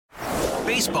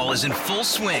Baseball is in full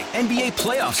swing. NBA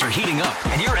playoffs are heating up,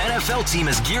 and your NFL team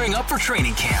is gearing up for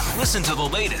training camp. Listen to the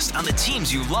latest on the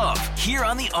teams you love here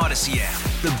on the Odyssey app.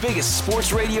 The biggest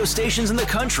sports radio stations in the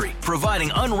country,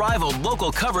 providing unrivaled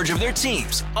local coverage of their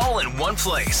teams, all in one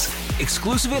place.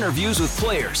 Exclusive interviews with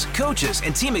players, coaches,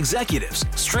 and team executives,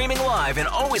 streaming live and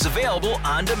always available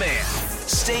on demand.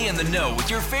 Stay in the know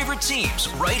with your favorite teams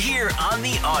right here on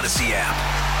the Odyssey app.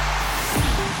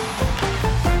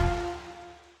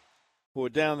 We're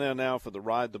down there now for the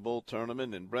Ride the Bull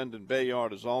tournament, and Brendan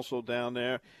Bayard is also down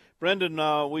there. Brendan,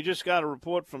 we just got a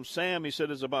report from Sam. He said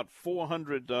there's about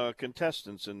 400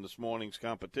 contestants in this morning's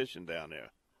competition down there.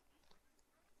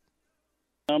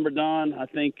 Number, Don, I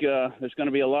think there's going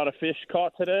to be a lot of fish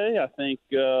caught today. I think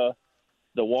the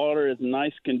water is in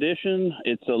nice condition.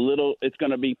 It's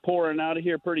going to be pouring out of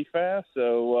here pretty fast,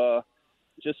 so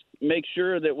just make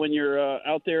sure that when you're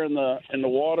out there in the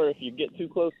water, if you get too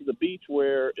close to the beach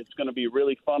where it's going to be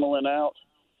really funneling out,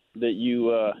 that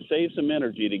you save some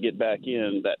energy to get back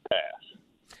in that pass.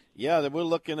 Yeah, we're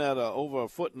looking at over 1.5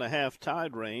 foot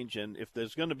tide range, and if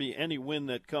there's going to be any wind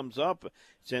that comes up,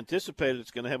 it's anticipated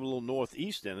it's going to have a little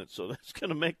northeast in it, so that's going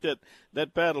to make that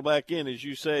paddle back in. As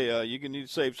you say, you're going to need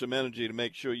to save some energy to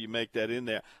make sure you make that in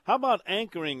there. How about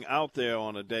anchoring out there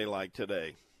on a day like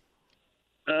today?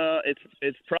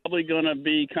 It's probably going to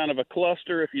be kind of a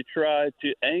cluster if you try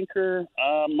to anchor.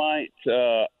 I might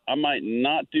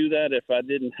not do that if I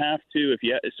didn't have to.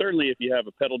 Certainly if you have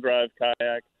a pedal drive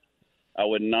kayak, I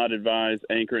would not advise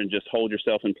anchor and just hold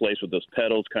yourself in place with those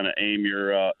pedals. Kind of aim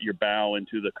your bow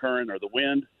into the current or the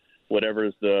wind, whatever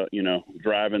is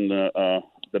driving the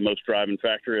most driving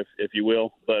factor, if you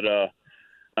will. But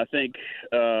I think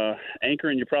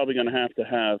anchoring, you're probably going to have,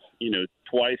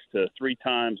 twice to three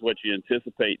times what you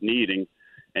anticipate needing,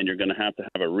 and you're going to have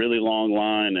a really long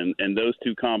line, and those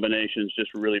two combinations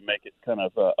just really make it kind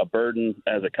of a burden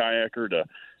as a kayaker to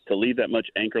leave that much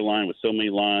anchor line with so many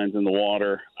lines in the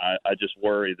water. I just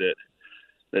worry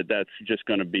that's just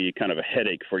going to be kind of a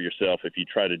headache for yourself if you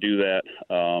try to do that.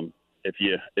 If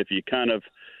you kind of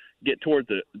get towards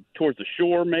the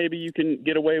shore, maybe you can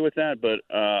get away with that. But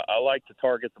I like to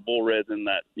target the bull reds in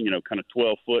that kind of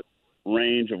 12-foot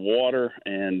range of water,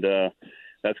 and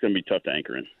that's going to be tough to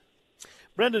anchor in.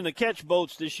 Brendan, the catch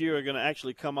boats this year are going to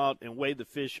actually come out and weigh the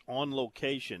fish on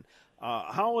location.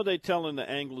 How are they telling the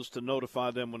anglers to notify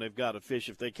them when they've got a fish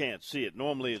if they can't see it?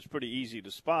 Normally it's pretty easy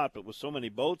to spot, but with so many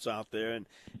boats out there, and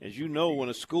as you know, when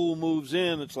a school moves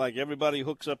in, it's like everybody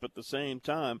hooks up at the same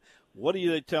time. What are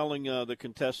they telling the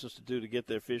contestants to do to get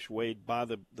their fish weighed by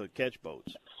the catch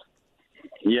boats?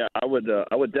 Yeah, I would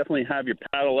definitely have your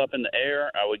paddle up in the air.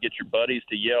 I would get your buddies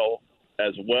to yell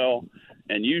as well,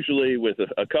 and usually with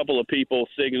a couple of people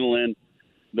signaling,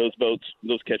 those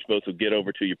catch boats will get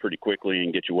over to you pretty quickly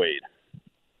and get you weighed.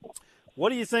 What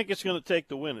do you think it's going to take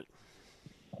to win it?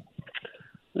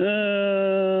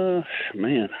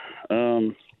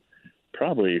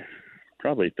 Probably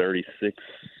 36,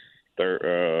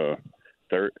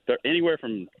 anywhere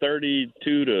from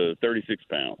 32 to 36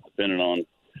 pounds, depending on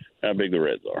how big the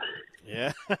reds are.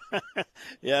 Yeah,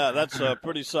 yeah, that's a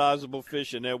pretty sizable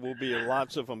fish, and there will be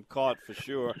lots of them caught for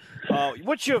sure.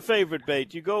 What's your favorite bait?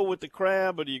 Do you go with the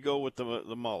crab, or do you go with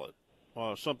the mullet,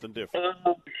 or something different?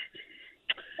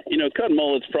 Cut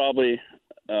mullet's probably,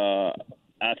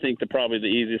 I think, probably the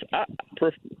easiest.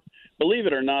 Believe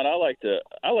it or not, I like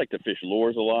to fish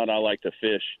lures a lot. I like to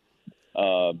fish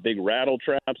big rattle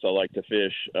traps. I like to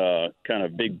fish kind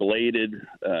of big bladed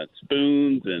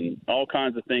spoons and all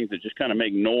kinds of things that just kind of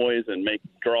make noise and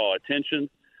draw attention.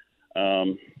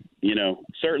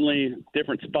 Certainly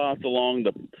different spots along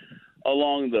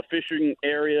the fishing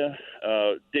area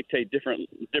dictate different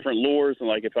lures. And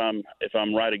like if I'm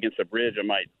right against a bridge, I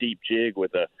might deep jig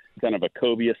with a kind of a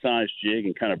cobia-sized jig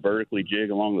and kind of vertically jig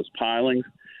along those pilings.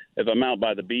 If I'm out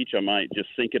by the beach, I might just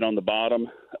sink it on the bottom.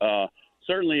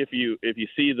 Certainly, if you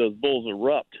see those bulls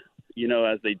erupt,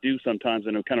 as they do sometimes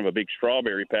in a kind of a big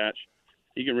strawberry patch,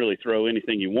 you can really throw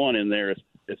anything you want in there. It's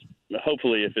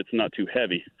hopefully, if it's not too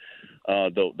heavy,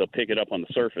 they'll pick it up on the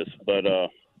surface. But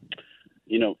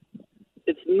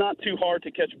it's not too hard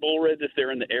to catch bull reds if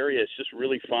they're in the area. It's just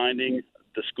really finding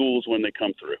the schools when they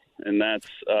come through, and that's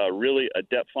really a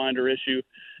depth finder issue.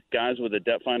 Guys with a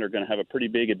depth finder are going to have a pretty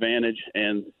big advantage,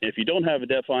 and if you don't have a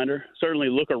depth finder, certainly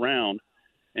look around.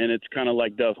 And it's kind of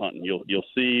like dove hunting. You'll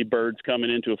see birds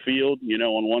coming into a field,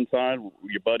 on one side,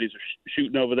 your buddies are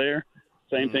shooting over there.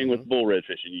 Same thing with bull red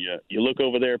fishing. You look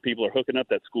over there, people are hooking up,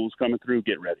 that school's coming through,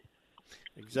 get ready.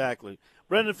 Exactly.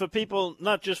 Brendan, for people,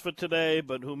 not just for today,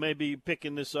 but who may be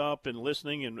picking this up and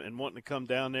listening and wanting to come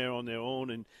down there on their own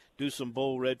and do some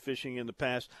bull red fishing in the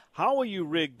past, how are you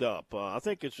rigged up? I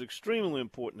think it's extremely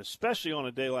important, especially on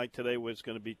a day like today where it's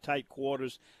going to be tight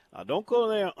quarters. Don't go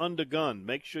there undergun.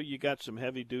 Make sure you got some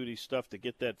heavy-duty stuff to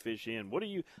get that fish in.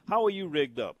 How are you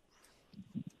rigged up?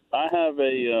 I have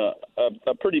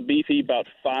a pretty beefy, about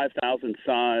 5,000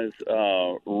 size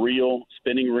reel,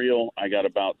 spinning reel. I got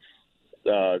about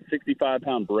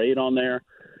 65-pound braid on there,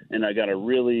 and I got a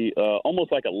really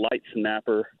almost like a light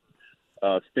snapper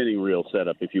spinning reel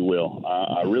setup, if you will.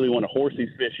 I really want to horse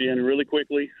these fish in really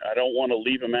quickly. I don't want to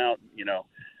leave them out. You know,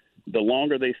 the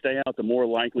longer they stay out, the more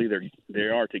likely they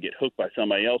are to get hooked by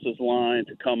somebody else's line,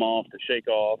 to come off, to shake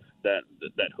off. That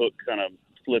hook kind of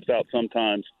slips out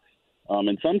sometimes.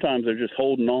 And sometimes they're just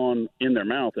holding on in their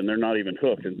mouth and they're not even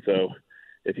hooked. And so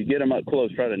if you get them up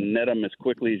close, try to net them as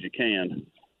quickly as you can.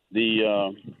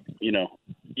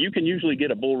 You can usually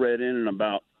get a bull red in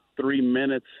about 3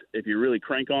 minutes if you really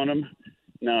crank on them.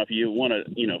 Now, if you want to,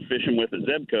 fish them with a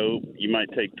Zebco, you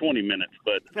might take 20 minutes,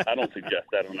 but I don't suggest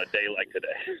that on a day like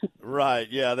today. Right,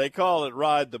 yeah, they call it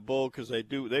ride the bull because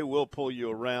they will pull you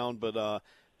around, but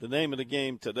the name of the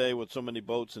game today with so many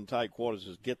boats and tight quarters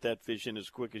is get that fish in as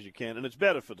quick as you can, and it's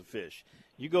better for the fish.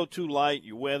 You go too light,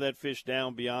 you wear that fish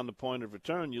down beyond the point of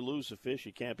return, you lose the fish,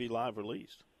 you can't be live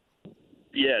released.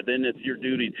 Yeah, then it's your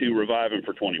duty to revive him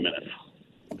for 20 minutes.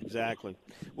 Exactly.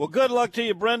 Well, good luck to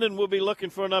you, Brendan. We'll be looking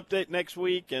for an update next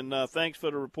week, and thanks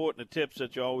for the report and the tips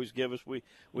that you always give us.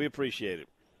 We appreciate it.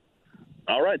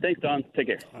 All right. Thanks, Don. Take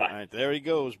care. Bye. All right. There he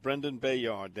goes, Brendan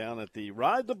Bayard, down at the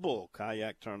Ride the Bull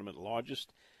kayak tournament,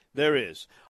 largest there is.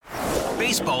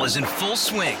 Baseball is in full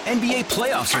swing. NBA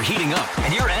playoffs are heating up,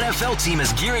 and your NFL team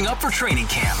is gearing up for training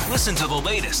camp. Listen to the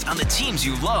latest on the teams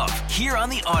you love here on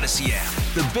the Odyssey app.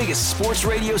 The biggest sports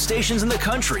radio stations in the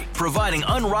country, providing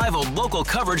unrivaled local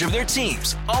coverage of their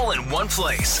teams, all in one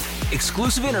place.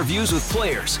 Exclusive interviews with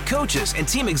players, coaches, and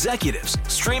team executives,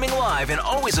 streaming live and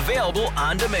always available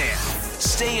on demand.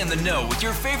 Stay in the know with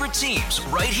your favorite teams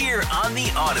right here on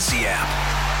the Odyssey app.